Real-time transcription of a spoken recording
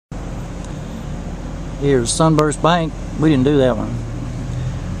Here's SunTrust Bank. We didn't do that one,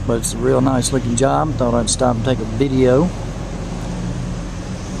 but it's a real nice looking job. Thought I'd stop and take a video.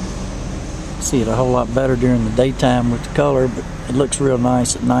 See it a whole lot better during the daytime with the color, but it looks real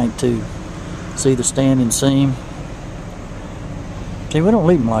nice at night too. See the standing seam? See, we don't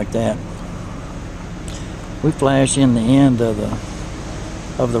leave them like that. We flash in the end of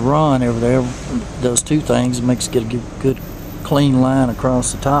the run over there. Does two things. It makes it get a good clean line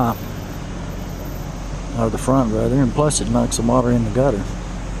across the top, or the front rather, and plus it knocks the water in the gutter.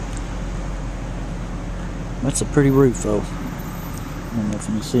 That's a pretty roof though. I don't know if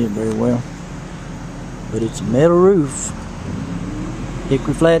you can see it very well, but it's a metal roof,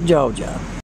 hickory flat jaw job.